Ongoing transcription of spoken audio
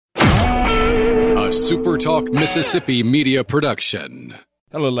a Super Talk Mississippi media production.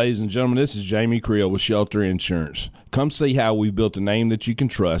 Hello, ladies and gentlemen. This is Jamie Creel with Shelter Insurance. Come see how we've built a name that you can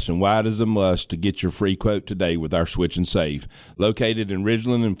trust and why it is a must to get your free quote today with our Switch and Save. Located in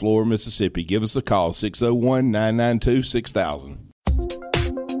Ridgeland and Flora, Mississippi. Give us a call, 601-992-6000.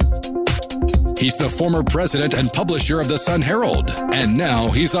 He's the former president and publisher of the Sun Herald, and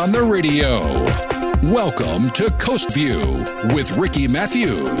now he's on the radio. Welcome to Coast View with Ricky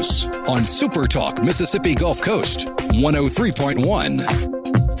Matthews on Super Talk Mississippi Gulf Coast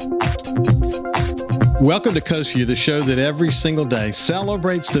 103.1. Welcome to Coast View, the show that every single day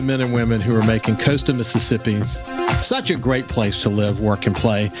celebrates the men and women who are making coastal Mississippi such a great place to live, work, and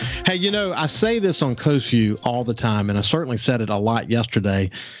play. Hey, you know, I say this on Coast View all the time, and I certainly said it a lot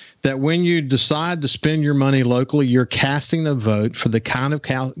yesterday, that when you decide to spend your money locally, you're casting a vote for the kind of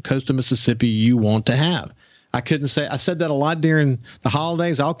coastal Mississippi you want to have. I said that a lot during the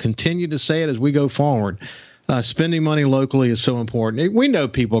holidays. I'll continue to say it as we go forward. Spending money locally is so important. We know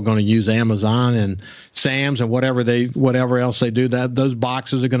people are going to use Amazon and Sam's and whatever else they do. That those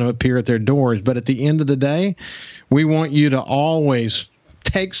boxes are going to appear at their doors. But at the end of the day, we want you to always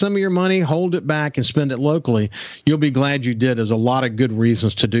take some of your money, hold it back, and spend it locally. You'll be glad you did. There's a lot of good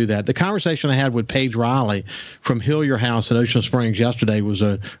reasons to do that. The conversation I had with Paige Riley from Hillier House in Ocean Springs yesterday was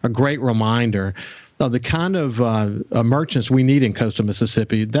a great reminder of the kind of merchants we need in coastal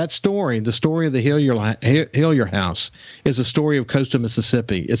Mississippi. That story, the story of the Hillier House, is a story of coastal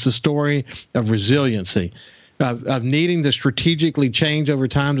Mississippi. It's a story of resiliency, of needing to strategically change over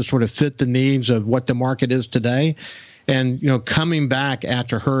time to sort of fit the needs of what the market is today. And, you know, coming back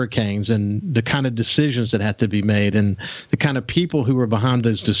after hurricanes and the kind of decisions that had to be made and the kind of people who were behind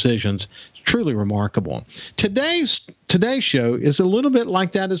those decisions, it's truly remarkable. Today's show is a little bit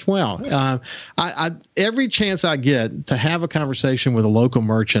like that as well. Every chance I get to have a conversation with a local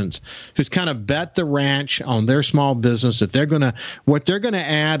merchant who's kind of bet the ranch on their small business, that what they're gonna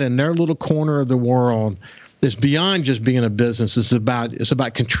add in their little corner of the world is beyond just being a business. It's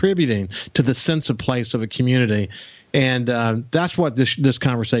about contributing to the sense of place of a community. And that's what this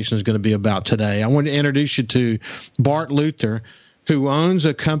conversation is going to be about today. I want to introduce you to Bart Luther, who owns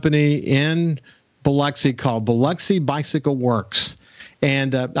a company in Biloxi called Biloxi Bicycle Works.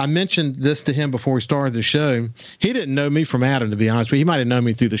 And I mentioned this to him before we started the show. He didn't know me from Adam, to be honest with you. He might have known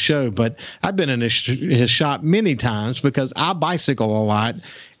me through the show, but I've been in his shop many times because I bicycle a lot,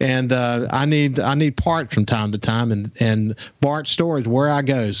 and I need parts from time to time. And Bart's store is where I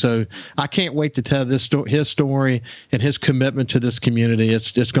go. So I can't wait to tell his story and his commitment to this community.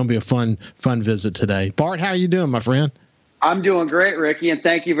 It's going to be a fun visit today. Bart, how are you doing, my friend? I'm doing great, Ricky, and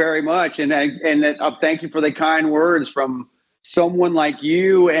thank you very much. And thank you for the kind words from someone like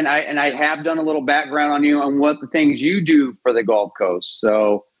you, and I have done a little background on you on what the things you do for the Gulf Coast.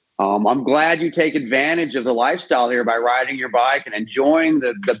 So I'm glad you take advantage of the lifestyle here by riding your bike and enjoying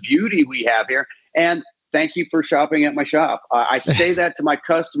the beauty we have here. And thank you for shopping at my shop. I say that to my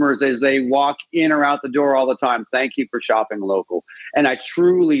customers as they walk in or out the door all the time. Thank you for shopping local. And I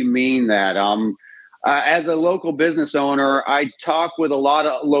truly mean that. As a local business owner, I talk with a lot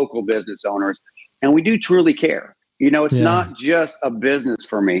of local business owners, and we do truly care. You know, it's not just a business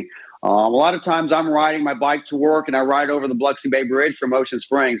for me. A lot of times I'm riding my bike to work and I ride over the Biloxi Bay Bridge from Ocean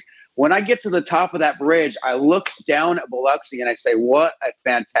Springs. When I get to the top of that bridge, I look down at Biloxi and I say, what a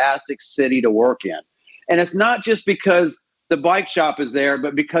fantastic city to work in. And it's not just because the bike shop is there,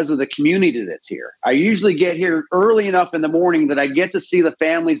 but because of the community that's here. I usually get here early enough in the morning that I get to see the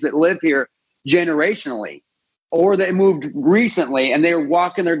families that live here generationally, or they moved recently and they're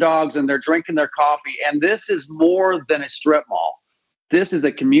walking their dogs and they're drinking their coffee. And this is more than a strip mall. This is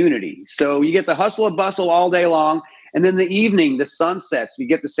a community. So you get the hustle and bustle all day long. And then the evening, the sunsets, you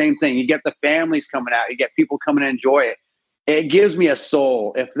get the same thing. You get the families coming out. You get people coming to enjoy it. It gives me a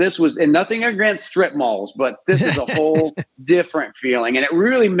soul. If this was, and nothing against strip malls, but this is a whole different feeling. And it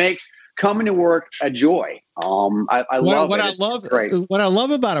really makes coming to work a joy. I love it. What I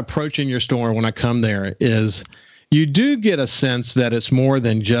love about approaching your store when I come there is you do get a sense that it's more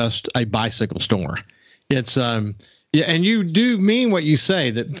than just a bicycle store. It's and you do mean what you say,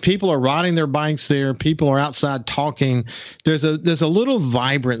 that people are riding their bikes there. People are outside talking. There's a little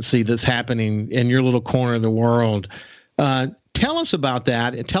vibrancy that's happening in your little corner of the world. Tell us about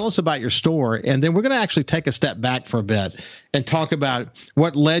that and tell us about your store. And then we're going to actually take a step back for a bit and talk about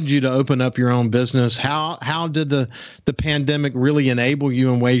what led you to open up your own business. How did the pandemic really enable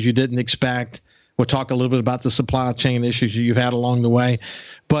you in ways you didn't expect? We'll talk a little bit about the supply chain issues you've had along the way.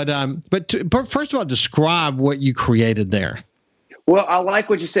 But first of all, describe what you created there. Well, I like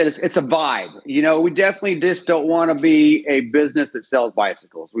what you said. It's a vibe. We definitely just don't want to be a business that sells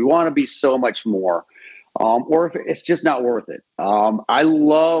bicycles. We want to be so much more. Or if it's just not worth it. I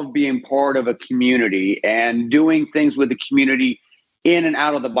love being part of a community and doing things with the community in and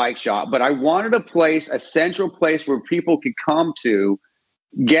out of the bike shop. But I wanted a central place where people could come to,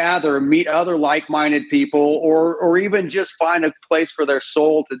 gather, meet other like-minded people, or even just find a place for their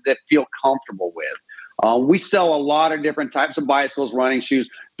soul that feel comfortable with. We sell a lot of different types of bicycles, running shoes,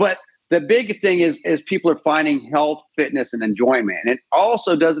 but the big thing is people are finding health, fitness, and enjoyment. And it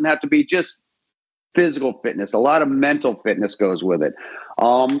also doesn't have to be just physical fitness. A lot of mental fitness goes with it.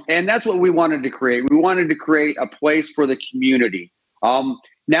 And that's what we wanted to create. We wanted to create a place for the community.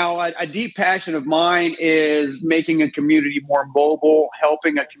 Now, a deep passion of mine is making a community more mobile,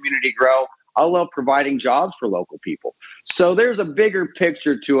 helping a community grow. I love providing jobs for local people. So there's a bigger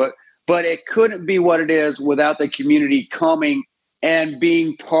picture to it, but it couldn't be what it is without the community coming and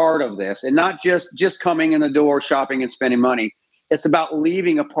being part of this, and not just coming in the door, shopping and spending money. It's about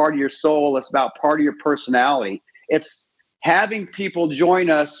leaving a part of your soul. It's about part of your personality. It's having people join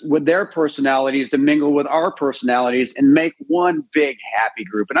us with their personalities to mingle with our personalities and make one big happy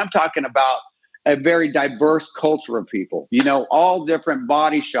group. And I'm talking about a very diverse culture of people, all different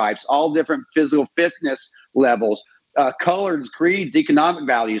body shapes, all different physical fitness levels, colors, creeds, economic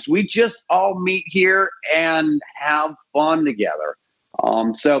values. We just all meet here and have fun together.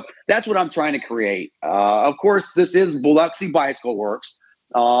 So that's what I'm trying to create. Of course, this is Biloxi Bicycle Works.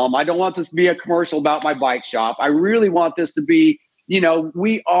 I don't want this to be a commercial about my bike shop. I really want this to be,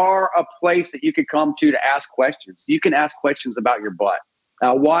 we are a place that you can come to ask questions. You can ask questions about your butt,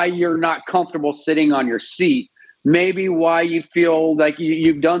 why you're not comfortable sitting on your seat, maybe why you feel like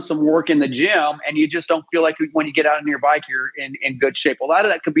you've done some work in the gym and you just don't feel like when you get out on your bike, you're in good shape. A lot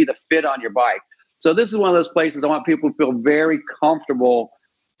of that could be the fit on your bike. So this is one of those places I want people to feel very comfortable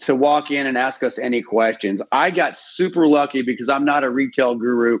to walk in and ask us any questions. I got super lucky because I'm not a retail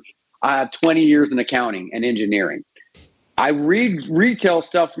guru. I have 20 years in accounting and engineering. I read retail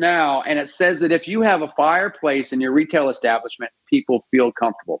stuff now, and it says that if you have a fireplace in your retail establishment, people feel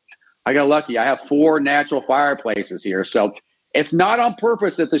comfortable. I got lucky. I have 4 natural fireplaces here. So it's not on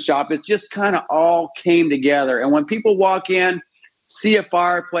purpose at the shop. It just kind of all came together. And when people walk in, see a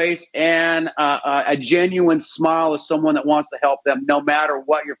fireplace and a genuine smile of someone that wants to help them, no matter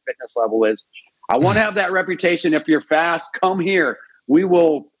what your fitness level is. I want to have that reputation. If you're fast, come here. We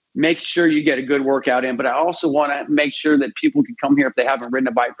will make sure you get a good workout in. But I also want to make sure that people can come here if they haven't ridden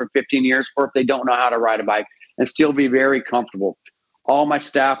a bike for 15 years or if they don't know how to ride a bike and still be very comfortable. All my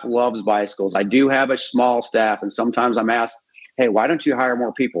staff loves bicycles. I do have a small staff, and sometimes I'm asked, hey, why don't you hire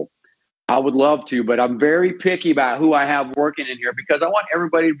more people? I would love to, but I'm very picky about who I have working in here because I want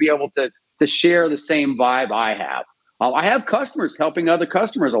everybody to be able to share the same vibe I have. I have customers helping other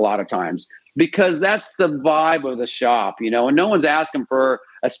customers a lot of times because that's the vibe of the shop, and no one's asking for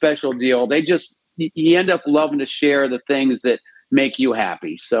a special deal. You end up loving to share the things that make you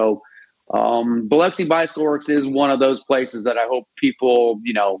happy. So Biloxi Bicycle Works is one of those places that I hope people,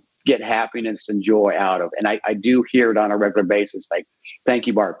 get happiness and joy out of. And I do hear it on a regular basis. Like, thank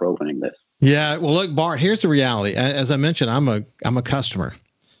you, Bart, for opening this. Yeah. Well, look, Bart, here's the reality. As I mentioned, I'm a customer.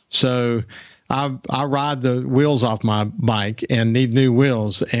 So I ride the wheels off my bike and need new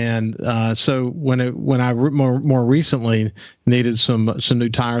wheels. And so when I more recently needed some new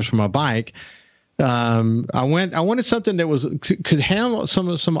tires for my bike, I wanted something that could handle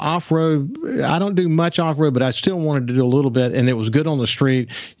some off-road. I don't do much off-road, but I still wanted to do a little bit, and it was good on the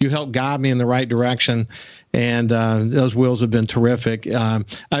street. You helped guide me in the right direction, and those wheels have been terrific.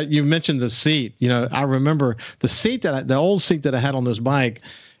 You mentioned the seat. I remember the old seat that I had on this bike.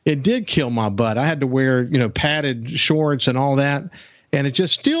 It did kill my butt. I had to wear, padded shorts and all that, and it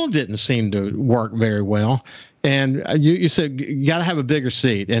just still didn't seem to work very well. And you said you got to have a bigger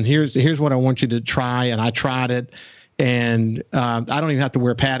seat. And here's what I want you to try. And I tried it, and I don't even have to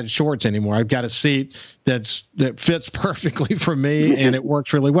wear padded shorts anymore. I've got a seat that fits perfectly for me, and it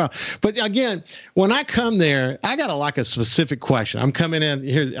works really well. But again, when I come there, I got a specific question. I'm coming in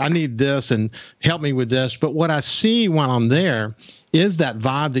here. I need this, and help me with this. But what I see while I'm there is that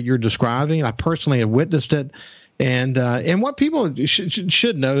vibe that you're describing. I personally have witnessed it, and what people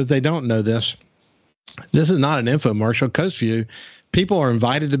should know if they don't know this. This is not an infomercial. Coastview, people are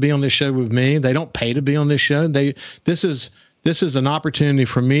invited to be on this show with me. They don't pay to be on this show. This is an opportunity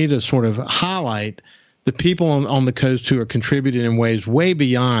for me to sort of highlight the people on the coast who are contributing in ways way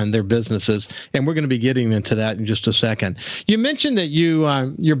beyond their businesses. And we're going to be getting into that in just a second. You mentioned that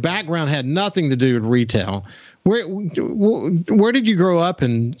your background had nothing to do with retail. Where did you grow up?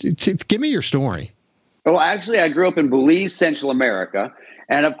 And give me your story. Well, actually, I grew up in Belize, Central America.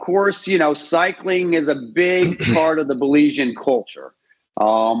 And of course, cycling is a big part of the Belizean culture.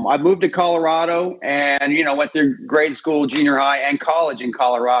 I moved to Colorado and, went through grade school, junior high, and college in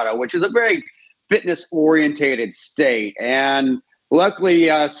Colorado, which is a very fitness-orientated state. And luckily,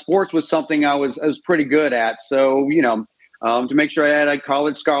 sports was something I was pretty good at. So, to make sure I had a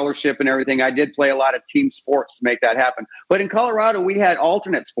college scholarship and everything, I did play a lot of team sports to make that happen. But in Colorado, we had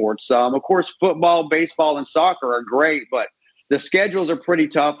alternate sports. Of course, football, baseball, and soccer are great, but the schedules are pretty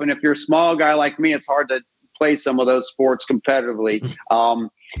tough. And if you're a small guy like me, it's hard to play some of those sports competitively.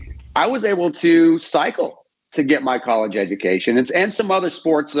 I was able to cycle to get my college education and some other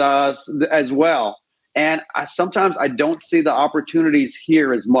sports as well. And sometimes I don't see the opportunities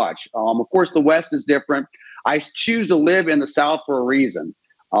here as much. Of course, the West is different. I choose to live in the South for a reason.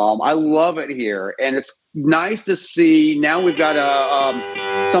 I love it here. And it's nice to see now we've got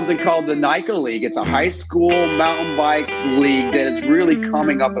something called the NICA League. It's a high school mountain bike league that is really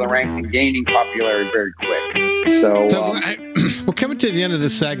coming up in the ranks and gaining popularity very quick. So we're coming to the end of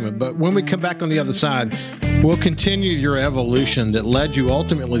this segment, but when we come back on the other side, we'll continue your evolution that led you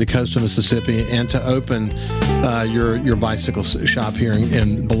ultimately to Coastal Mississippi and to open your bicycle shop here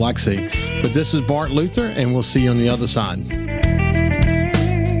in Biloxi. But this is Bart Luther, and we'll see you on the other side.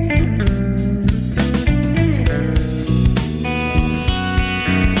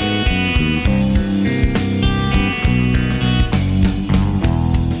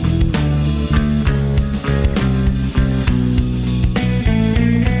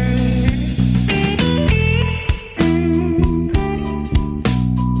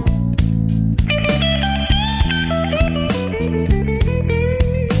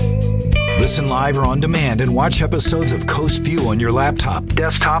 Listen live or on demand and watch episodes of Coast View on your laptop,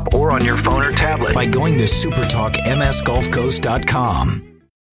 desktop, or on your phone or tablet by going to supertalkmsgulfcoast.com.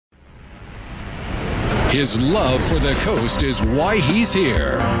 His love for the coast is why he's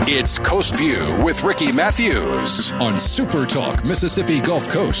here. It's Coast View with Ricky Matthews on Super Talk Mississippi Gulf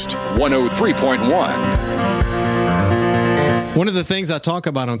Coast 103.1. One of the things I talk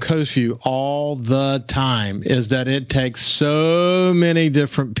about on Coast View all the time is that it takes so many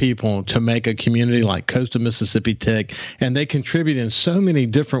different people to make a community like Coastal Mississippi tick, and they contribute in so many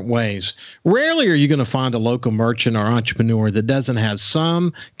different ways. Rarely are you going to find a local merchant or entrepreneur that doesn't have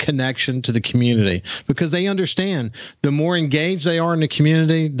some connection to the community, because they understand the more engaged they are in the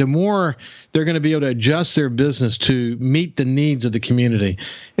community, the more they're going to be able to adjust their business to meet the needs of the community.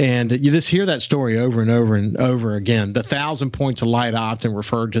 And you just hear that story over and over and over again. The 1,000 points of light, I often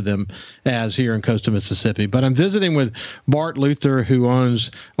referred to them as here in Coastal Mississippi. But I'm visiting with Bart Luther, who owns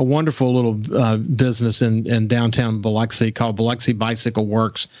a wonderful little business in downtown Biloxi called Biloxi Bicycle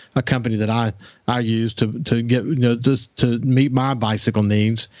Works, a company that I use to get just to meet my bicycle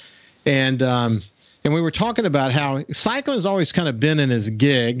needs. And we were talking about how cycling has always kind of been in his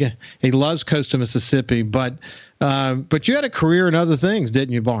gig. He loves Coastal Mississippi, but you had a career in other things,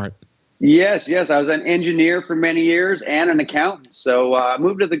 didn't you, Bart? Yes. I was an engineer for many years and an accountant. So I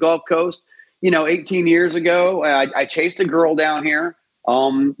moved to the Gulf Coast, 18 years ago. I chased a girl down here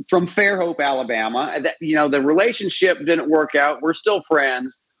from Fairhope, Alabama. The relationship didn't work out. We're still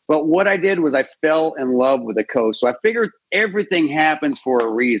friends. But what I did was I fell in love with the coast. So I figured everything happens for a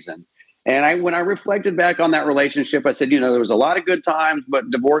reason. And when I reflected back on that relationship, I said, there was a lot of good times, but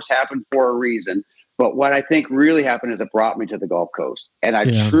divorce happened for a reason. But what I think really happened is it brought me to the Gulf Coast. And I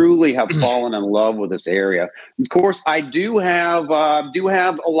truly have fallen in love with this area. Of course, I do have a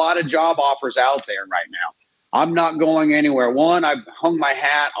lot of job offers out there right now. I'm not going anywhere. One, I've hung my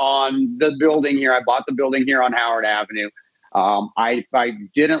hat on the building here. I bought the building here on Howard Avenue. I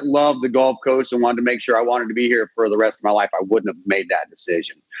didn't love the Gulf Coast and wanted to make sure I wanted to be here for the rest of my life, I wouldn't have made that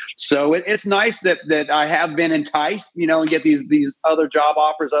decision. So it's nice that I have been enticed, and get these other job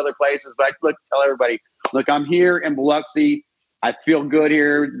offers, other places. But I tell everybody, look, I'm here in Biloxi. I feel good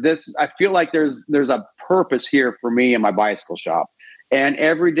here. I feel like there's a purpose here for me in my bicycle shop. And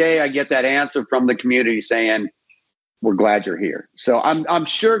every day I get that answer from the community saying, we're glad you're here. So I'm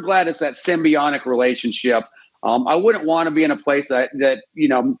sure glad it's that symbiotic relationship. I wouldn't want to be in a place that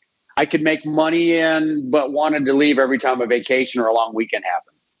I could make money in, but wanted to leave every time a vacation or a long weekend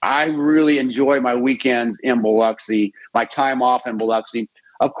happened. I really enjoy my weekends in Biloxi, my time off in Biloxi.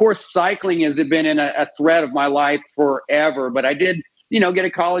 Of course, cycling has been in a thread of my life forever, but I did, get a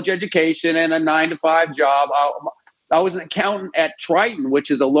college education and a 9-to-5 job. I was an accountant at Triton,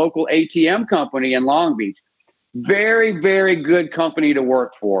 which is a local ATM company in Long Beach. Very, very good company to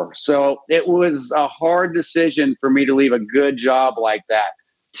work for. So it was a hard decision for me to leave a good job like that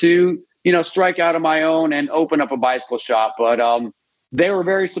to, strike out on my own and open up a bicycle shop. But they were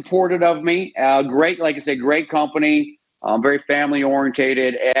very supportive of me. Great, like I said, great company. Very family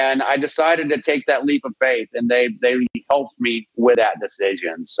orientated, and I decided to take that leap of faith, and they helped me with that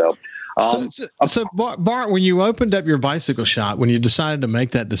decision. So Bart, when you opened up your bicycle shop, when you decided to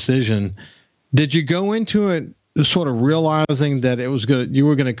make that decision, did you go into it sort of realizing that you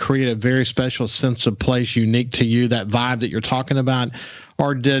were going to create a very special sense of place unique to you, that vibe that you're talking about,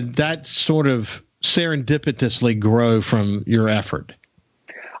 or did that sort of serendipitously grow from your effort?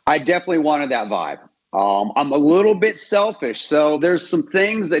 I definitely wanted that vibe. I'm a little bit selfish. So there's some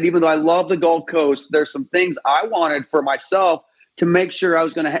things that, even though I love the Gulf Coast, there's some things I wanted for myself to make sure I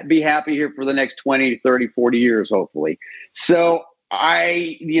was going to be happy here for the next 20, 30, 40 years, hopefully. So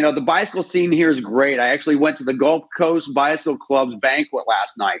the bicycle scene here is great. I actually went to the Gulf Coast Bicycle Club's banquet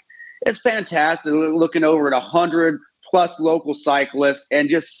last night. It's fantastic looking over at 100 plus local cyclists and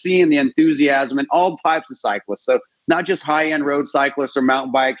just seeing the enthusiasm and all types of cyclists. So not just high-end road cyclists or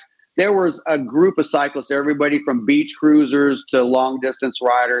mountain bikes. There was a group of cyclists, everybody from beach cruisers to long-distance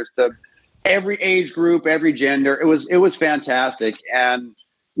riders to every age group, every gender. It was fantastic. And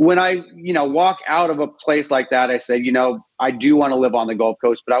when I, walk out of a place like that, I said, I do want to live on the Gulf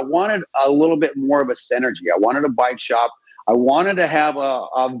Coast, but I wanted a little bit more of a synergy. I wanted a bike shop. I wanted to have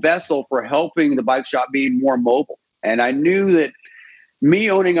a vessel for helping the bike shop be more mobile. And I knew that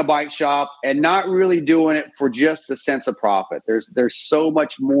me owning a bike shop and not really doing it for just the sense of profit. There's so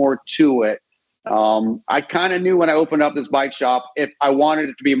much more to it. I kind of knew when I opened up this bike shop, if I wanted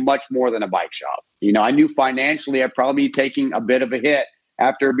it to be much more than a bike shop. I knew financially I'd probably be taking a bit of a hit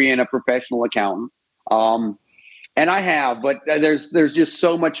after being a professional accountant. And I have, but there's just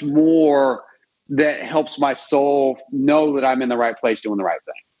so much more that helps my soul know that I'm in the right place doing the right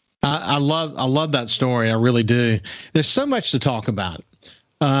thing. I love that story. I really do. There's so much to talk about.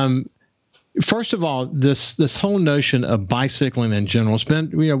 First of all, this whole notion of bicycling in general,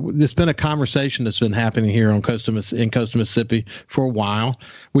 there's been a conversation that's been happening here in coastal Mississippi for a while.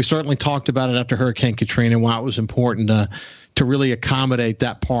 We certainly talked about it after Hurricane Katrina, why it was important to really accommodate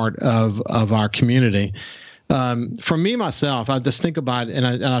that part of our community. For me, myself, I just think about it,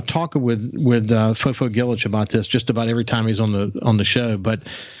 and I talk with Fofo Gillich about this just about every time he's on the show. But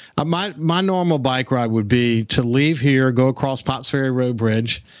my normal bike ride would be to leave here, go across Potts Ferry Road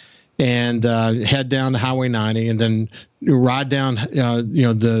Bridge, and head down to Highway 90, and then ride down,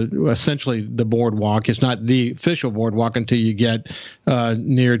 essentially the boardwalk. It's not the official boardwalk until you get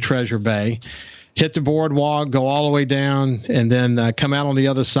near Treasure Bay. Hit the boardwalk, go all the way down, and then come out on the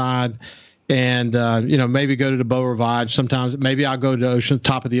other side. And, maybe go to the Beau Rivage. Sometimes maybe I'll go to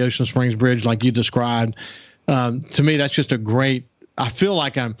top of the Ocean Springs Bridge like you described. To me, that's just a great, I feel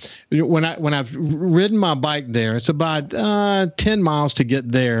like when I've ridden my bike there, it's about 10 miles to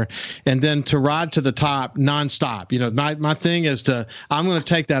get there. And then to ride to the top nonstop. My thing is I'm going to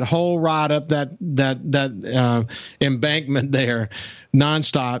take that whole ride up that embankment there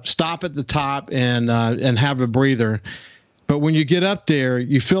nonstop, stop at the top and have a breather. But when you get up there,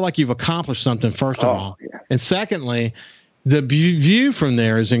 you feel like you've accomplished something, first of all. Yeah. And secondly, the view from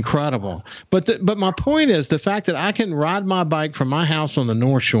there is incredible. But my point is the fact that I can ride my bike from my house on the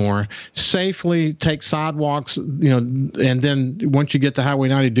North Shore, safely take sidewalks, and then once you get to Highway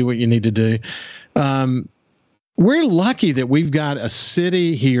 90, do what you need to do. We're lucky that we've got a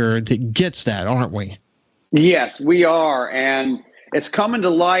city here that gets that, aren't we? Yes, we are. And it's coming to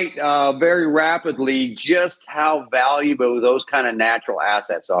light very rapidly just how valuable those kind of natural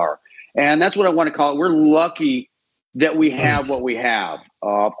assets are. And that's what I want to call it. We're lucky that we have what we have.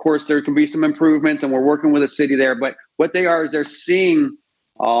 Of course, there can be some improvements, and we're working with the city there. But what they are is they're seeing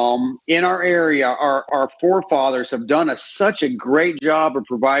in our area, our forefathers have done such a great job of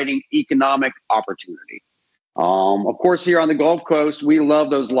providing economic opportunity. Of course, here on the Gulf Coast, we love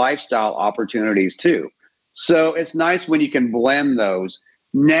those lifestyle opportunities too. So it's nice when you can blend those.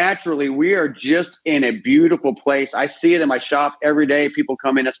 Naturally, we are just in a beautiful place. I see it in my shop every day. People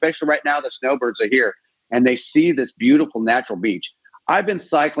come in, especially right now, the snowbirds are here, and they see this beautiful natural beach. I've been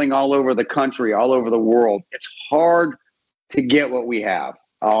cycling all over the country, all over the world. It's hard to get what we have.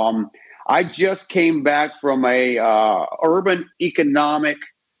 I just came back from a urban economic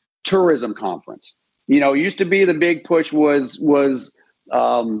tourism conference. It used to be the big push was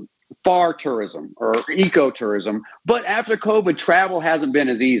far tourism or ecotourism. But after COVID, travel hasn't been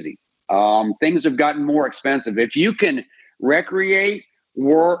as easy. Things have gotten more expensive. If you can recreate,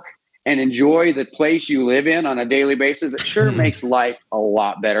 work, and enjoy the place you live in on a daily basis, it sure makes life a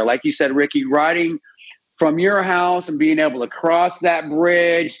lot better. Like you said, Ricky, riding from your house and being able to cross that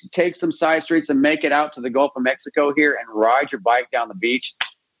bridge, take some side streets and make it out to the Gulf of Mexico here and ride your bike down the beach.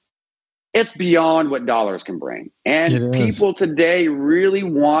 it's beyond what dollars can bring. And people today really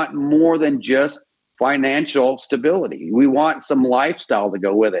want more than just financial stability. We want some lifestyle to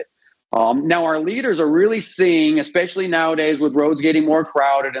go with it. Now, our leaders are really seeing, especially nowadays with roads getting more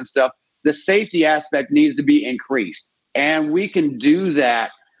crowded and stuff, the safety aspect needs to be increased. And we can do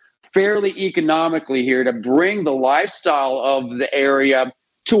that fairly economically here to bring the lifestyle of the area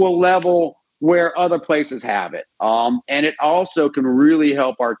to a level where other places have it. And it also can really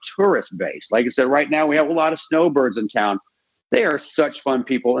help our tourist base. Like I said, right now we have a lot of snowbirds in town. They are such fun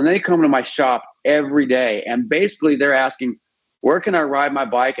people, and they come to my shop every day. And basically they're asking, where can I ride my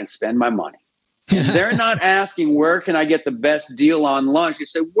bike and spend my money? They're not asking, where can I get the best deal on lunch? You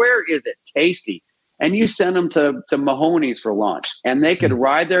say, where is it tasty? And you send them to Mahoney's for lunch, and they could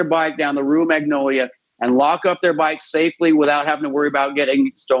ride their bike down the Rue Magnolia and lock up their bike safely without having to worry about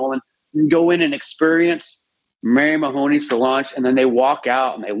getting stolen, and go in and experience Mary Mahoney's for lunch. And then they walk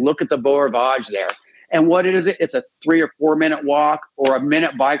out and they look at the Beau Rivage there. And what is it? It's a 3 or 4 minute walk or a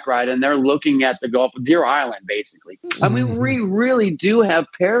minute bike ride, and they're looking at the Gulf of Deer Island, basically. I mean, we really do have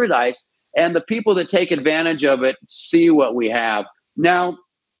paradise, and the people that take advantage of it see what we have. Now,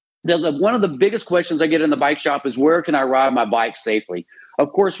 one of the biggest questions I get in the bike shop is, where can I ride my bike safely?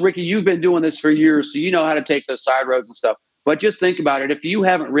 Of course, Ricky, you've been doing this for years, so you know how to take those side roads and stuff. But just think about it. If you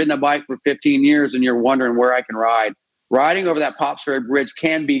haven't ridden a bike for 15 years and you're wondering where I can ride, riding over that Pops Ferry Bridge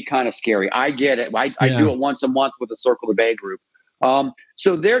can be kind of scary. I get it. I do it once a month with the Circle the Bay group.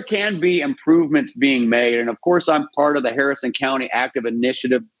 So there can be improvements being made. And, of course, I'm part of the Harrison County Active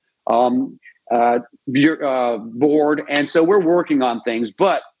Initiative board. And so we're working on things.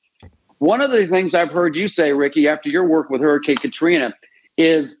 But one of the things I've heard you say, Ricky, after your work with Hurricane Katrina,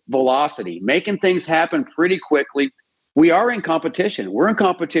 is velocity, making things happen pretty quickly. We are in competition. We're in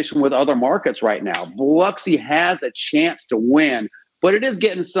competition with other markets right now. Biloxi has a chance to win, but it is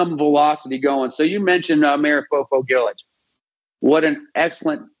getting some velocity going. So you mentioned Mayor Fofo Gillich. What an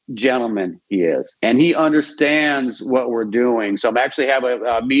excellent gentleman he is, and he understands what we're doing. So I'm actually have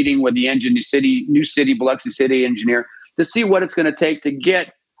a meeting with the new city Biloxi City engineer to see what it's going to take to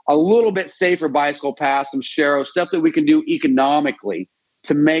get a little bit safer bicycle paths, some Shero, stuff that we can do economically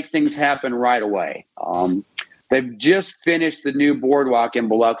to make things happen right away. They've just finished the new boardwalk in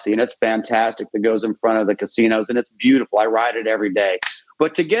Biloxi, and it's fantastic. That goes in front of the casinos, and it's beautiful. I ride it every day.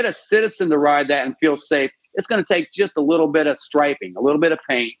 But to get a citizen to ride that and feel safe, it's going to take just a little bit of striping, a little bit of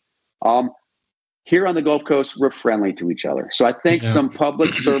paint. Here on the Gulf Coast, we're friendly to each other. So I think some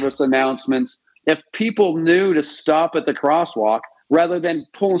public service announcements, if people knew to stop at the crosswalk rather than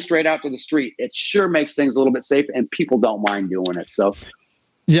pulling straight out to the street, it sure makes things a little bit safer, and people don't mind doing it. So.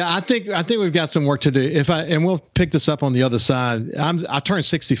 Yeah, I think we've got some work to do. And we'll pick this up on the other side. I turned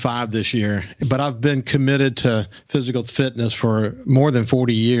 65 this year, but I've been committed to physical fitness for more than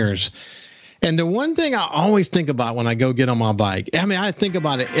 40 years. And the one thing I always think about when I go get on my bike, I mean, I think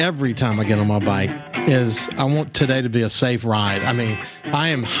about it every time I get on my bike, is I want today to be a safe ride. I mean, I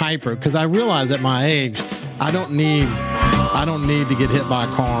am hyper because I realize at my age, I don't need to get hit by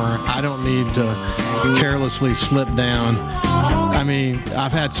a car. I don't need to carelessly slip down. I mean,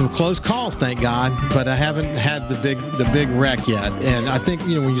 I've had some close calls, thank God, but I haven't had the big wreck yet. And I think,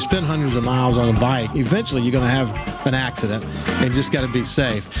 when you spend hundreds of miles on a bike, eventually you're going to have an accident, and just got to be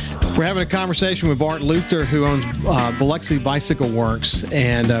safe. We're having a conversation with Bart Luther, who owns Biloxi Bicycle Works.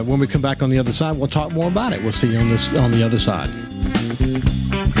 And when we come back on the other side, we'll talk more about it. We'll see you on the other side.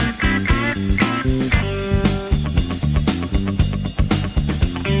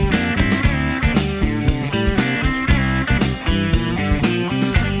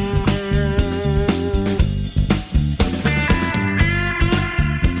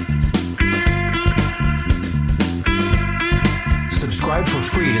 Subscribe for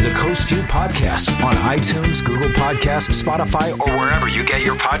free to the Coast View podcast on iTunes, Google Podcasts, Spotify, or wherever you get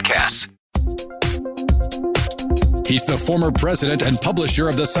your podcasts. He's the former president and publisher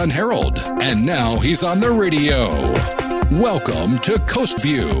of the Sun Herald, and now he's on the radio. Welcome to Coast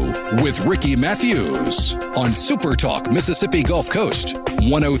View with Ricky Matthews on Super Talk Mississippi Gulf Coast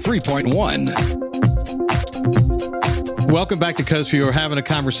 103.1. Welcome back to Coast View. We're having a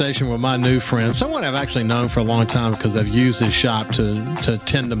conversation with my new friend, someone I've actually known for a long time because I've used his shop to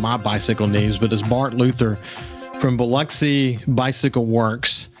tend to my bicycle needs, but it's Bart Luther from Biloxi Bicycle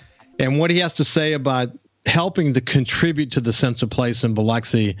Works. And what he has to say about helping to contribute to the sense of place in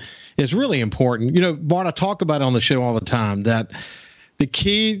Biloxi is really important. Bart, I talk about it on the show all the time, that the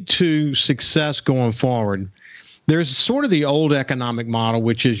key to success going forward, there's sort of the old economic model,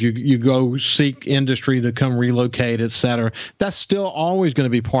 which is you go seek industry to come relocate, et cetera. That's still always going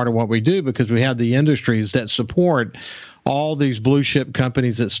to be part of what we do because we have the industries that support all these blue chip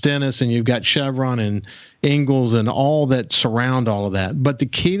companies at Stennis, and you've got Chevron and Ingalls and all that surround all of that. But the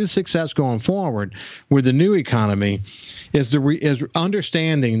key to success going forward with the new economy is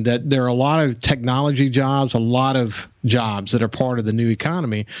understanding that there are a lot of technology jobs, a lot of jobs that are part of the new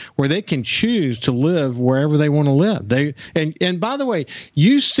economy where they can choose to live wherever they want to live. And by the way,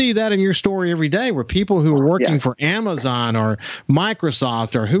 you see that in your story every day, where people who are working for Amazon or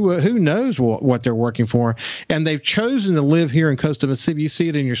Microsoft or who knows what they're working for, and they've chosen to live here in Coastal Mississippi. You see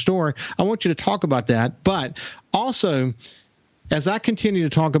it in your story. I want you to talk about that. But also, as I continue to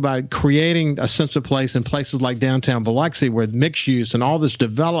talk about creating a sense of place in places like downtown Biloxi, where mixed use and all this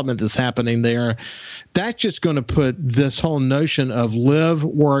development that's happening there, that's just going to put this whole notion of live,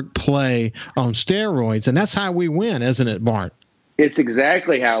 work, play on steroids. And that's how we win, isn't it, Bart? It's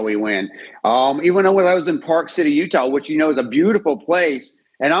exactly how we win. Even when I was in Park City, Utah, which you know is a beautiful place,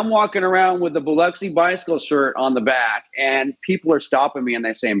 and I'm walking around with the Biloxi bicycle shirt on the back, and people are stopping me and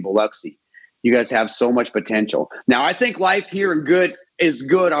they're saying, Biloxi, you guys have so much potential. Now, I think life here is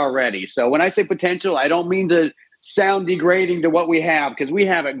good already. So when I say potential, I don't mean to sound degrading to what we have, because we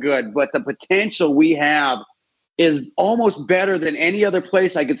have it good. But the potential we have is almost better than any other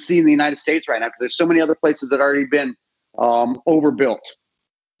place I could see in the United States right now, because there's so many other places that already been overbuilt.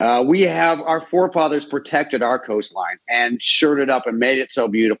 We have our forefathers protected our coastline and shirted up and made it so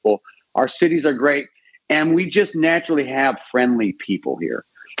beautiful. Our cities are great, and we just naturally have friendly people here.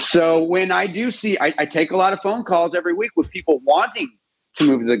 So when I do see, I take a lot of phone calls every week with people wanting to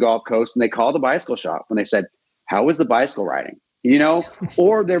move to the Gulf Coast, and they call the bicycle shop and they said, how is the bicycle riding? You know,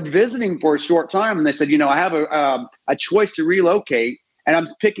 or they're visiting for a short time and they said, you know, I have a choice to relocate, and I'm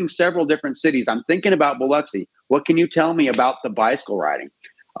picking several different cities. I'm thinking about Biloxi. What can you tell me about the bicycle riding?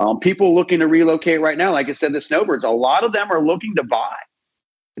 People looking to relocate right now, like I said, the snowbirds, a lot of them are looking to buy.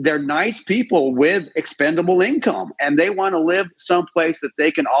 They're nice people with expendable income, and they want to live someplace that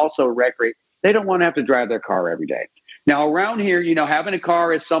they can also recreate. They don't want to have to drive their car every day. Now, around here, you know, having a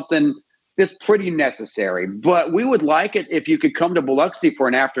car is something that's pretty necessary, but we would like it if you could come to Biloxi for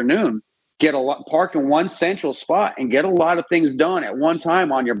an afternoon, park in one central spot and get a lot of things done at one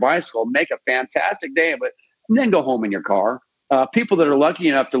time on your bicycle, make a fantastic day of it, and then go home in your car. People that are lucky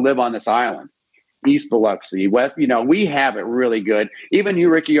enough to live on this island, East Biloxi, West, you know, we have it really good. Even you,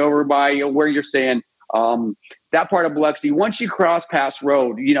 Ricky, over by where you're saying that part of Biloxi, once you cross Pass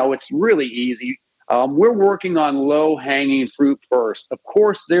Road, you know, it's really easy. We're working on low-hanging fruit first. Of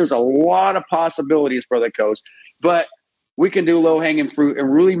course, there's a lot of possibilities for the coast, but we can do low-hanging fruit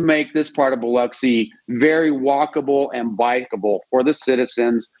and really make this part of Biloxi very walkable and bikeable for the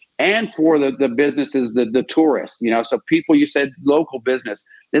citizens and for the businesses, the tourists, you know. So people, you said local business.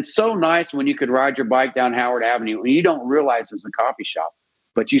 It's so nice when you could ride your bike down Howard Avenue and you don't realize there's a coffee shop,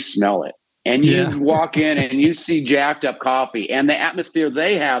 but you smell it. And you walk in and you see jacked up coffee and the atmosphere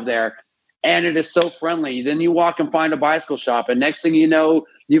they have there. And it is so friendly. Then you walk and find a bicycle shop. And next thing you know,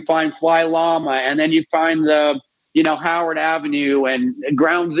 you find Fly Llama. And then you find Howard Avenue and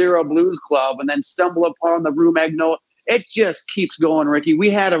Ground Zero Blues Club. And then stumble upon the Rue Magnolia. It just keeps going, Ricky. We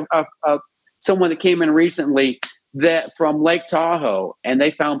had someone that came in recently that from Lake Tahoe, and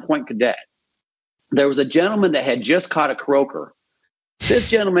they found Point Cadet. There was a gentleman that had just caught a croaker. This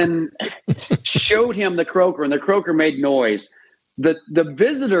gentleman showed him the croaker, and the croaker made noise. The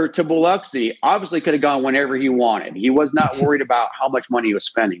visitor to Biloxi obviously could have gone whenever he wanted. He was not worried about how much money he was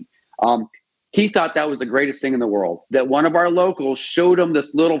spending. He thought that was the greatest thing in the world, that one of our locals showed him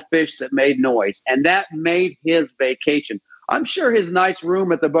this little fish that made noise, and that made his vacation. I'm sure his nice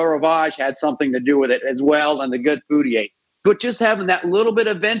room at the Beau Rivage had something to do with it as well, and the good food he ate. But just having that little bit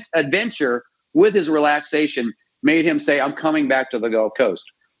of adventure with his relaxation made him say, I'm coming back to the Gulf Coast.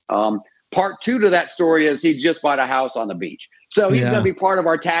 Part two to that story is he just bought a house on the beach. So he's going to be part of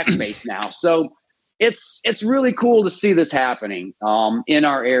our tax base now. So it's really cool to see this happening in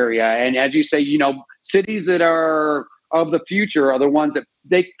our area. And as you say, you know, cities that are of the future are the ones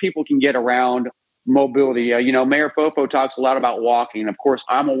that people can get around mobility. You know, Mayor Fofo talks a lot about walking. Of course,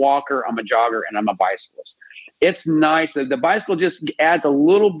 I'm a walker, I'm a jogger, and I'm a bicyclist. It's nice that the bicycle just adds a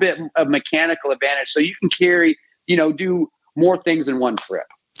little bit of mechanical advantage. So you can carry, do more things in one trip.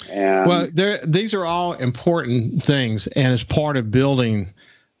 Well, these are all important things, and it's part of building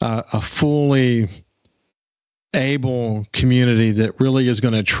a fully able community that really is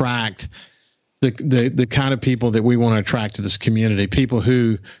going to attract the kind of people that we want to attract to this community, people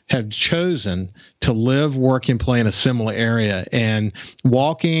who have chosen to live, work, and play in a similar area. And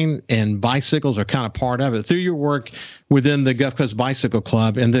walking and bicycles are kind of part of it. Through your work within the Gulf Coast Bicycle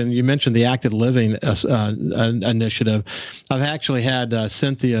Club, and then you mentioned the Active Living initiative. I've actually had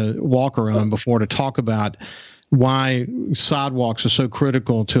Cynthia Walker on before to talk about why sidewalks are so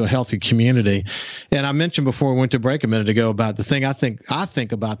critical to a healthy community. And I mentioned before we went to break a minute ago about the thing I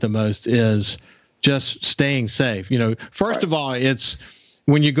think about the most is just staying safe. First of all, it's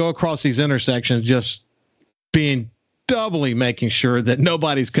when you go across these intersections, just being doubly making sure that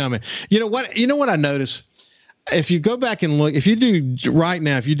nobody's coming. You know what I notice? If you go back and look, if you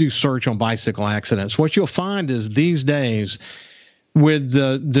do search on bicycle accidents, what you'll find is these days, with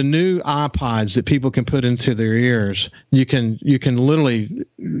the new iPods that people can put into their ears, you can literally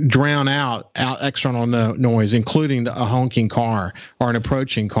drown out external noise, including a honking car or an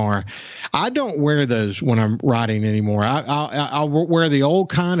approaching car. I don't wear those when I'm riding anymore. I'll wear the old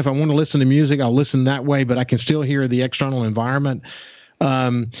kind. If I want to listen to music, I'll listen that way, but I can still hear the external environment.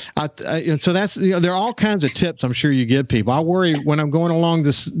 So that's, there are all kinds of tips I'm sure you give people. I worry when I'm going along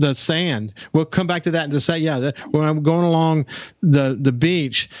the sand. We'll come back to that and just say, when I'm going along the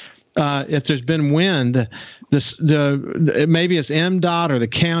beach, if there's been wind, maybe it's MDOT or the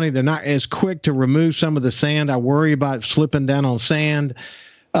county, they're not as quick to remove some of the sand. I worry about slipping down on sand.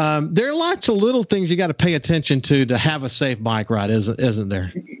 There are lots of little things you got to pay attention to have a safe bike ride, isn't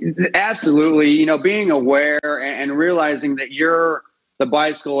there? Absolutely. Being aware and realizing that the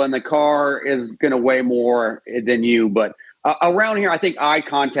bicycle and the car is going to weigh more than you. But around here, I think eye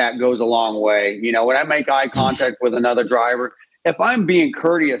contact goes a long way. When I make eye contact with another driver, if I'm being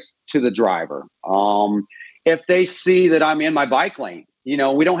courteous to the driver, if they see that I'm in my bike lane, we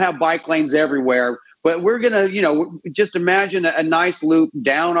don't have bike lanes everywhere, but we're going to, just imagine a nice loop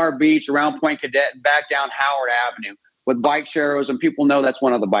down our beach around Point Cadet and back down Howard Avenue with bike sharrows, and people know that's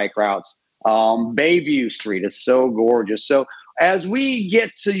one of the bike routes. Bayview Street is so gorgeous. So as we get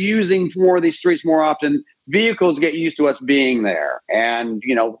to using more of these streets more often, vehicles get used to us being there. And,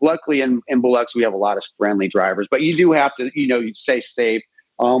 luckily in Biloxi, we have a lot of friendly drivers, but you do have to, stay safe.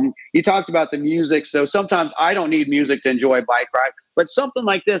 You talked about the music. So sometimes I don't need music to enjoy a bike ride, but something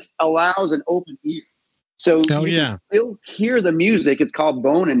like this allows an open ear. So you can still hear the music. It's called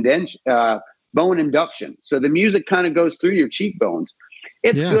bone induction. So the music kind of goes through your cheekbones.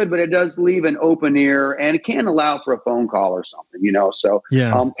 It's good, but it does leave an open ear, and it can allow for a phone call or something, So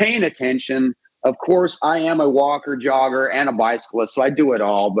paying attention. Of course, I am a walker, jogger, and a bicyclist, so I do it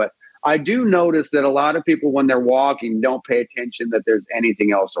all. But I do notice that a lot of people, when they're walking, don't pay attention that there's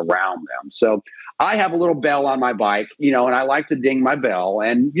anything else around them. So I have a little bell on my bike, and I like to ding my bell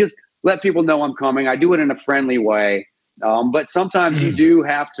and just let people know I'm coming. I do it in a friendly way. But sometimes you do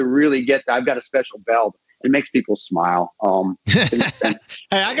have to really I've got a special bell. It makes people smile. Hey,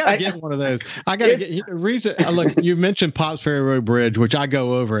 I gotta get one of those. I gotta get reason. Look, you mentioned Pops Ferry Road Bridge, which I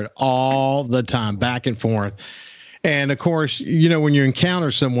go over it all the time, back and forth. And of course, when you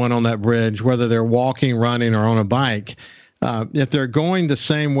encounter someone on that bridge, whether they're walking, running, or on a bike, if they're going the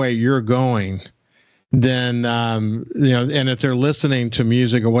same way you're going, then and if they're listening to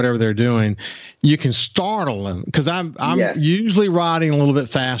music or whatever they're doing, you can startle them, because I'm usually riding a little bit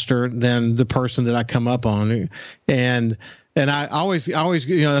faster than the person that I come up on, and I always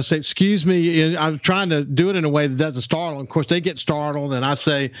say, excuse me. I'm trying to do it in a way that doesn't startle. Of course, they get startled, and I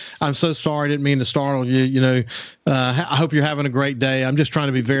say, I'm so sorry, I didn't mean to startle you. I hope you're having a great day. I'm just trying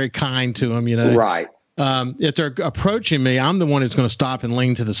to be very kind to them. Right. If they're approaching me, I'm the one who's going to stop and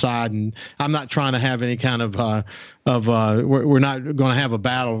lean to the side, and I'm not trying to have any kind of we're not going to have a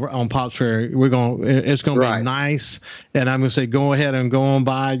battle on Pops Ferry. It's going to be nice, and I'm going to say, go ahead and go on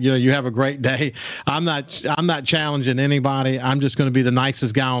by. You have a great day. I'm not challenging anybody. I'm just going to be the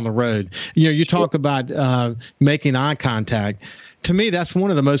nicest guy on the road. You talk about making eye contact. To me, that's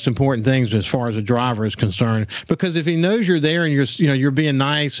one of the most important things as far as a driver is concerned, because if he knows you're there and you're being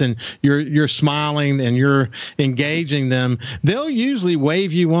nice and you're smiling and you're engaging them, they'll usually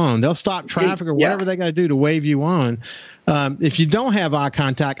wave you on. They'll stop traffic or whatever they got to do to wave you on. If you don't have eye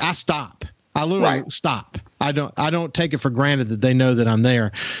contact, I stop. I literally stop. I don't take it for granted that they know that I'm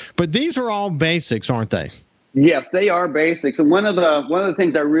there. But these are all basics, aren't they? Yes, they are basics. And one of the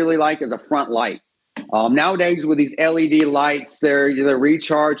things I really like is a front light. Nowadays with these LED lights, they're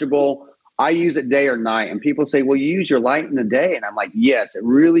rechargeable. I use it day or night, and people say, well, you use your light in the day. And I'm like, yes, it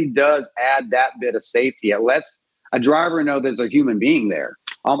really does add that bit of safety. It lets a driver know there's a human being there.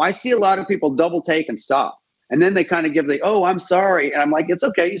 I see a lot of people double take and stop. And then they kind of give oh, I'm sorry. And I'm like, it's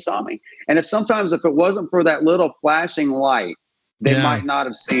okay. You saw me. And if it wasn't for that little flashing light, they might not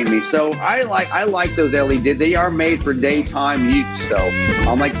have seen me. So I like those LED. They are made for daytime use. So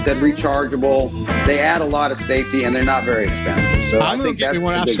like I said, rechargeable. They add a lot of safety, and they're not very expensive. So I'm going to get me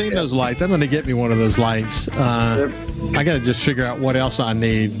one. I've seen those lights. I'm going to get me one of those lights. I got to just figure out what else I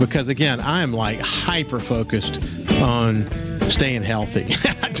need, because again, I am like hyper focused on staying healthy.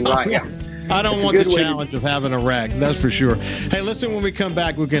 I don't want the challenge of having a wreck. That's for sure. Hey, listen, when we come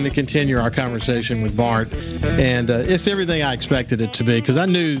back, we're going to continue our conversation with Bart. And it's everything I expected it to be, because I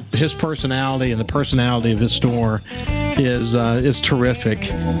knew his personality and the personality of his store is terrific.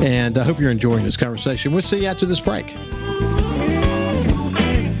 And I hope you're enjoying this conversation. We'll see you after this break.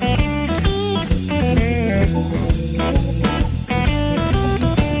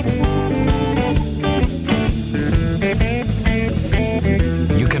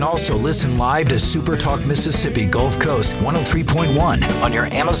 Also listen live to Super Talk Mississippi Gulf Coast 103.1 on your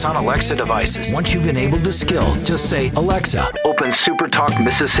Amazon Alexa devices. Once you've enabled the skill, just say, Alexa, open Super Talk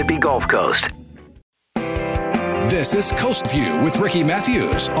Mississippi Gulf Coast. This is Coast View with Ricky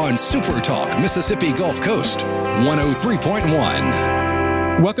Matthews on Super Talk Mississippi Gulf Coast 103.1.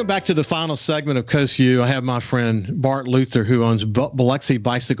 Welcome back to the final segment of Coast View. I have my friend Bart Luther, who owns Biloxi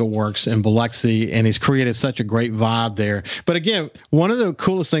Bicycle Works in Biloxi, and he's created such a great vibe there. But again, one of the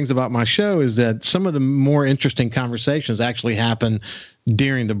coolest things about my show is that some of the more interesting conversations actually happen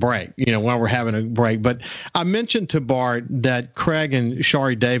during the break, while we're having a break. But I mentioned to Bart that Craig and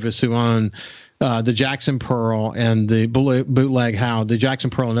Shari Davis, who own the Jackson Pearl and the Bootleg How, the Jackson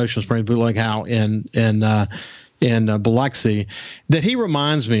Pearl and Ocean Springs Bootleg How in Biloxi, that he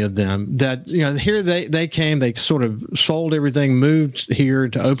reminds me of them. That here they came, they sort of sold everything, moved here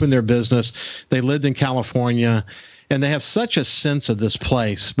to open their business. They lived in California, and they have such a sense of this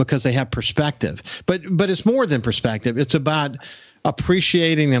place because they have perspective. But it's more than perspective. It's about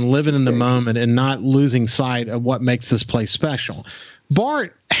appreciating and living in the moment and not losing sight of what makes this place special.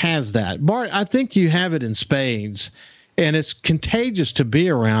 Bart has that. Bart, I think you have it in spades, and it's contagious to be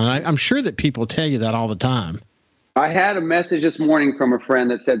around. I'm sure that people tell you that all the time. I had a message this morning from a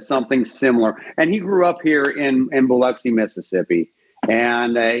friend that said something similar, and he grew up here in Biloxi, Mississippi,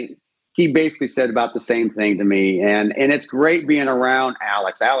 and he basically said about the same thing to me. And it's great being around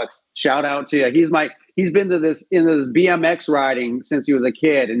Alex. Alex, shout out to you. He's been into this BMX riding since he was a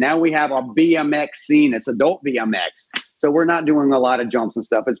kid, and now we have a BMX scene. It's adult BMX, so we're not doing a lot of jumps and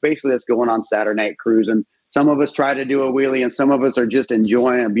stuff. It's basically us going on Saturday night cruising. Some of us try to do a wheelie, and some of us are just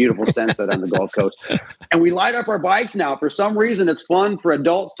enjoying a beautiful sunset on the Gulf Coast. And we light up our bikes now. For some reason, it's fun for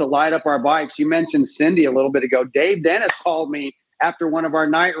adults to light up our bikes. You mentioned Cindy a little bit ago. Dave Dennis called me after one of our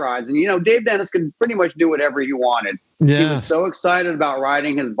night rides. And, Dave Dennis could pretty much do whatever he wanted. Yes. He was so excited about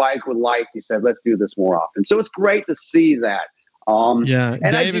riding his bike with lights. He said, let's do this more often. So it's great to see that. And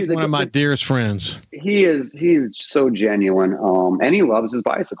Dave is one of my dearest friends. He's so genuine. And he loves his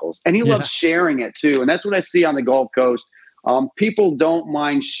bicycles, and he loves sharing it too. And that's what I see on the Gulf Coast. People don't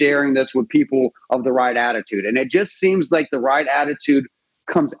mind sharing this with people of the right attitude. And it just seems like the right attitude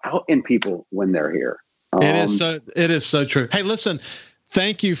comes out in people when they're here. It is so true. Hey, listen,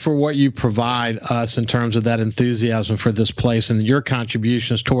 thank you for what you provide us in terms of that enthusiasm for this place and your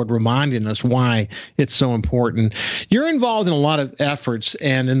contributions toward reminding us why it's so important. You're involved in a lot of efforts,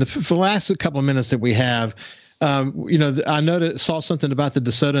 and for the last couple of minutes that we have, I saw something about the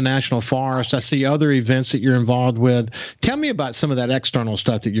DeSoto National Forest. I see other events that you're involved with. Tell me about some of that external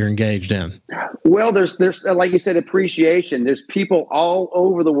stuff that you're engaged in. Well, there's like you said, appreciation. There's people all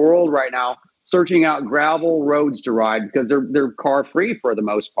over the world right now searching out gravel roads to ride because they're car free for the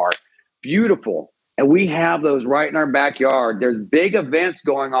most part. Beautiful. And we have those right in our backyard. There's big events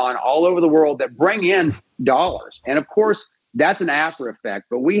going on all over the world that bring in dollars. And of course, that's an after effect.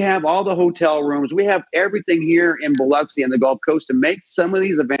 But we have all the hotel rooms. We have everything here in Biloxi and the Gulf Coast to make some of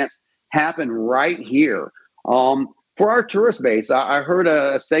these events happen right here. For our tourist base, I heard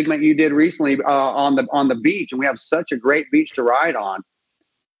a segment you did recently on the beach, and we have such a great beach to ride on.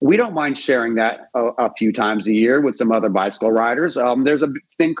 We don't mind sharing that a few times a year with some other bicycle riders. There's a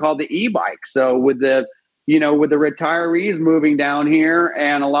thing called the e-bike. So with the retirees moving down here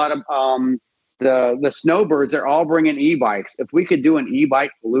and a lot of the snowbirds, they're all bringing e-bikes. If we could do an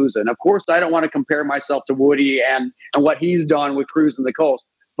e-bike palooza, and of course, I don't want to compare myself to Woody and what he's done with cruising the coast,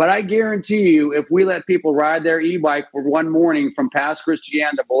 but I guarantee you, if we let people ride their e-bike for one morning from Pass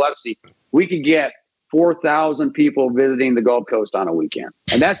Christian to Biloxi, we could get 4,000 people visiting the Gulf Coast on a weekend.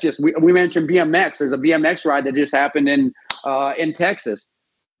 And that's just, we mentioned BMX. There's a BMX ride that just happened in Texas.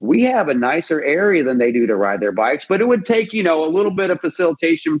 We have a nicer area than they do to ride their bikes, but it would take, a little bit of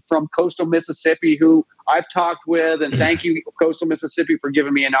facilitation from Coastal Mississippi, who I've talked with, and thank you, Coastal Mississippi, for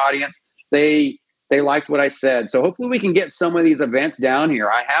giving me an audience. They liked what I said. So hopefully we can get some of these events down here.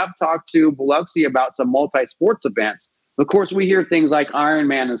 I have talked to Biloxi about some multi-sports events. Of course, we hear things like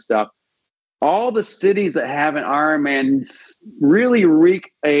Ironman and stuff. All the cities that have an Ironman really reap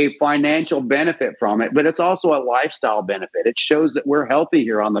a financial benefit from it, but it's also a lifestyle benefit. It shows that we're healthy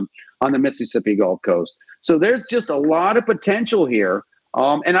here on the Mississippi Gulf Coast. So there's just a lot of potential here.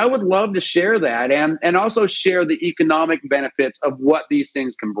 And I would love to share that and also share the economic benefits of what these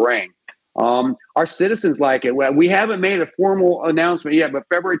things can bring. Our citizens like it. We haven't made a formal announcement yet, but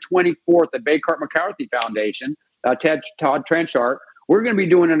February 24th at Bay Cart McCarthy Foundation, Todd Trenchard, we're going to be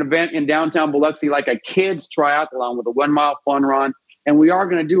doing an event in downtown Biloxi, like a kids triathlon with a 1 mile fun run. And we are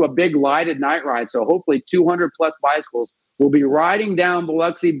going to do a big lighted night ride. So hopefully 200 plus bicycles will be riding down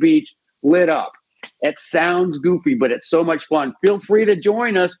Biloxi Beach lit up. It sounds goofy, but it's so much fun. Feel free to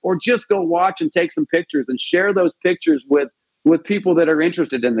join us or just go watch and take some pictures and share those pictures with people that are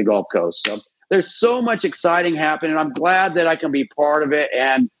interested in the Gulf Coast. So there's so much exciting happening. I'm glad that I can be part of it.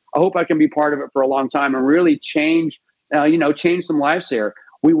 And I hope I can be part of it for a long time and really change some lives here.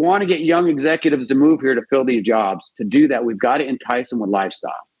 We want to get young executives to move here to fill these jobs. To do that, we've got to entice them with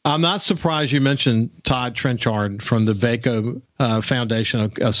lifestyle. I'm not surprised you mentioned Todd Trenchard from the VACO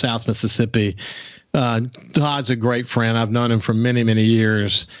Foundation of South Mississippi. Todd's a great friend. I've known him for many, many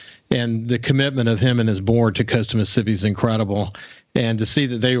years. And the commitment of him and his board to Coast of Mississippi is incredible. And to see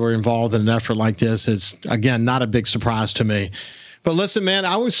that they were involved in an effort like this is, again, not a big surprise to me. But listen, man,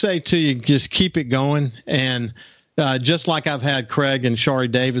 I would say to you, just keep it going. And just like I've had Craig and Shari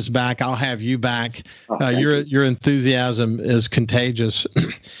Davis back, I'll have you back. Your enthusiasm is contagious.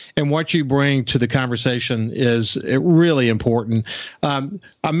 And what you bring to the conversation is really important.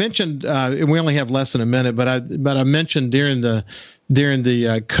 I mentioned, and we only have less than a minute, but I mentioned during the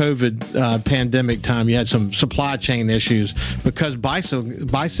COVID pandemic time, you had some supply chain issues because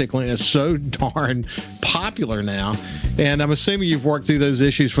bicycling is so darn popular now. And I'm assuming you've worked through those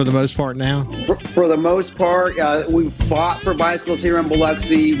issues for the most part now? For the most part, we fought for bicycles here in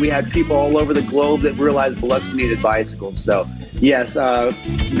Biloxi. We had people all over the globe that realized Biloxi needed bicycles. So, yes,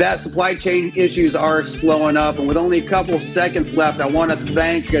 that supply chain issues are slowing up. And with only a couple seconds left, I want to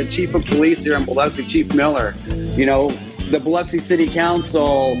thank Chief of Police here in Biloxi, Chief Miller. The Biloxi City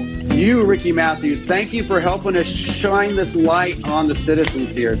Council, you, Ricky Matthews, thank you for helping us shine this light on the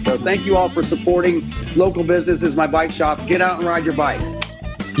citizens here. So thank you all for supporting local businesses, my bike shop. Get out and ride your bikes.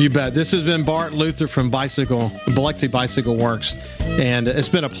 You bet. This has been Bart Luther from Biloxi Bicycle Works, and it's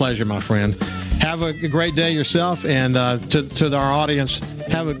been a pleasure, my friend. Have a great day yourself, and to our audience,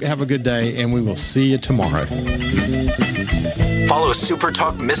 have a good day, and we will see you tomorrow. Follow Super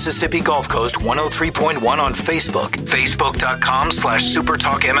Talk Mississippi Gulf Coast 103.1 on Facebook. Facebook.com/Super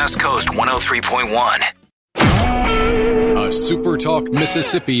Talk MS Coast 103.1. A Super Talk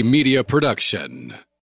Mississippi media production.